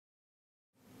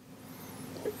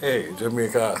Hey,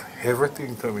 Jamaica,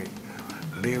 everything to me.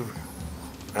 Live,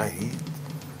 I eat,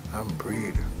 and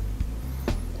breathe.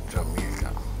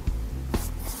 Jamaica.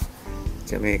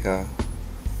 Jamaica,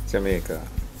 Jamaica,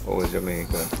 oh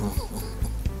Jamaica,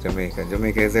 Jamaica.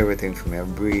 Jamaica is everything for me. I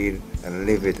breathe, I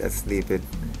live it, I sleep it.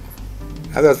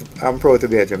 I'm proud to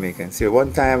be a Jamaican. See,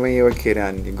 one time when you were a kid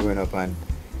and you're growing up and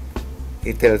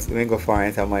he tells when you go foreign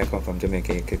and tell me I come from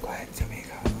Jamaica, you keep quiet,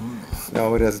 Jamaica.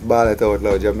 Now we just ball it out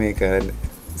loud, Jamaica, and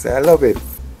say I love it.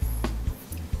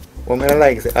 What I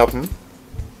like is it happen.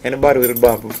 Anybody with a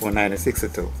born before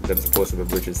 1962, they're supposed to be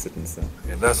British citizens.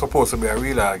 Yeah, that's supposed to be a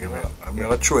real argument. I mean,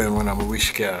 I throw in when I'm a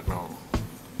wish card now.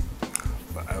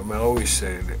 But I always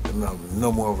say that,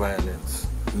 no more violence,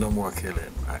 no more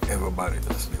killing, and everybody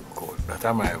just live good. That's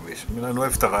my wish. I mean, I know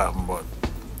if that happen, but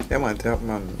Yeah, man, talk,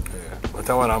 man. yeah, but that's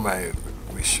what my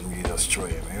wish me just throw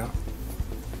in, you know?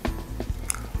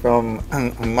 From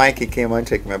Mikey came and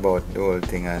checked me about the whole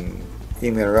thing and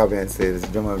emailed Robbie and says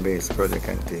drum and bass project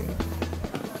and thing.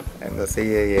 And I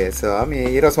say yeah. So I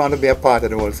mean, you just want to be a part of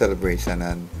the whole celebration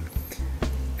and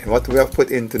what we have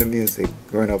put into the music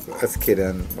growing up as a kid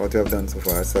and what we have done so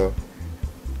far. So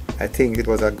I think it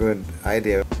was a good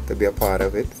idea to be a part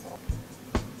of it.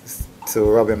 So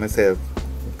Robbie and myself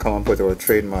come and put our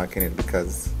trademark in it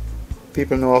because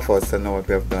people know of us and know what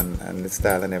we have done and the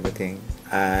style and everything.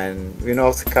 And we know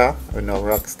Ska, we know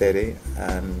Rocksteady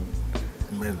and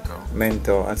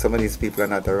Mentor, and some of these people are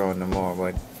not around no more,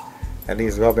 but at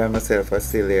least Robbie and myself are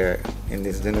still here in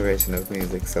this generation of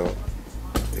music. So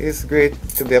it's great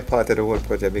to be a part of the whole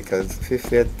project because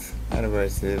 50th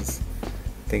anniversary is,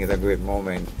 I think, it's a great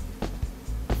moment.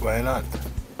 Why not?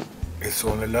 It's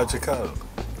only logical.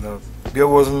 You know, there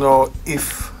was no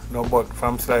if, no but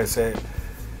from Sly say,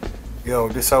 yo,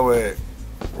 this is how we're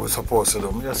supposed to do.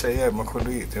 I just say, yeah, I could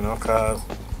do it, you know, because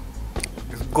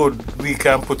it's good we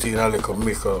can put in a little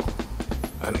mickle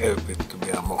and help it to be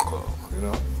a muckle, you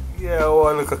know. Yeah,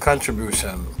 or a little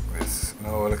contribution is, you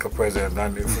know, like a present.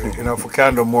 And if we, you know, if we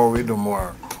can do more, we do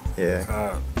more.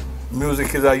 Yeah.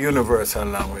 Music is a universal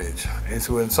language. It's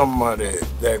when somebody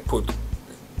they put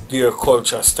their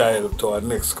culture style to our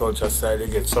next culture style, they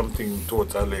get something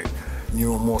totally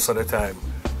new most of the time.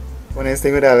 One nice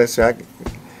thing with all this track,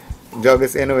 job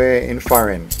is anywhere in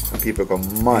foreign, people come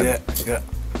mad. Yeah.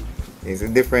 It's a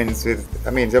difference with,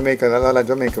 I mean, Jamaica, a lot of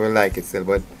Jamaica will like it still,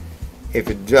 but if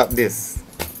you drop this,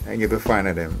 and you'll be fine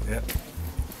of them. Yeah.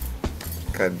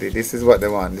 Because this is what they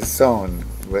want, this sound,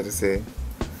 what to say.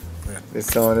 Yeah. This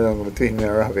sound between me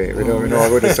and Robbie. We know how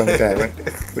to do sometimes.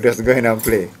 We just go in and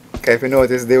play. Because if you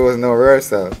notice, there was no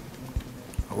rehearsal.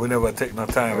 We never take no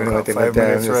time. We never take no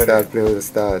time to start play with the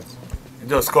start. It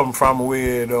just come from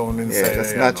way down inside. Yeah,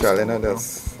 that's natural, you know.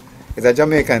 That's, it's a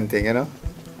Jamaican thing, you know.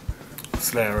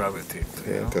 Sly and Robbie thing.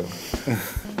 Yeah, too.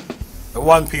 The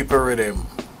one people rhythm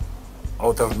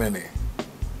out of many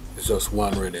is just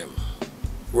one rhythm.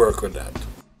 Work with that.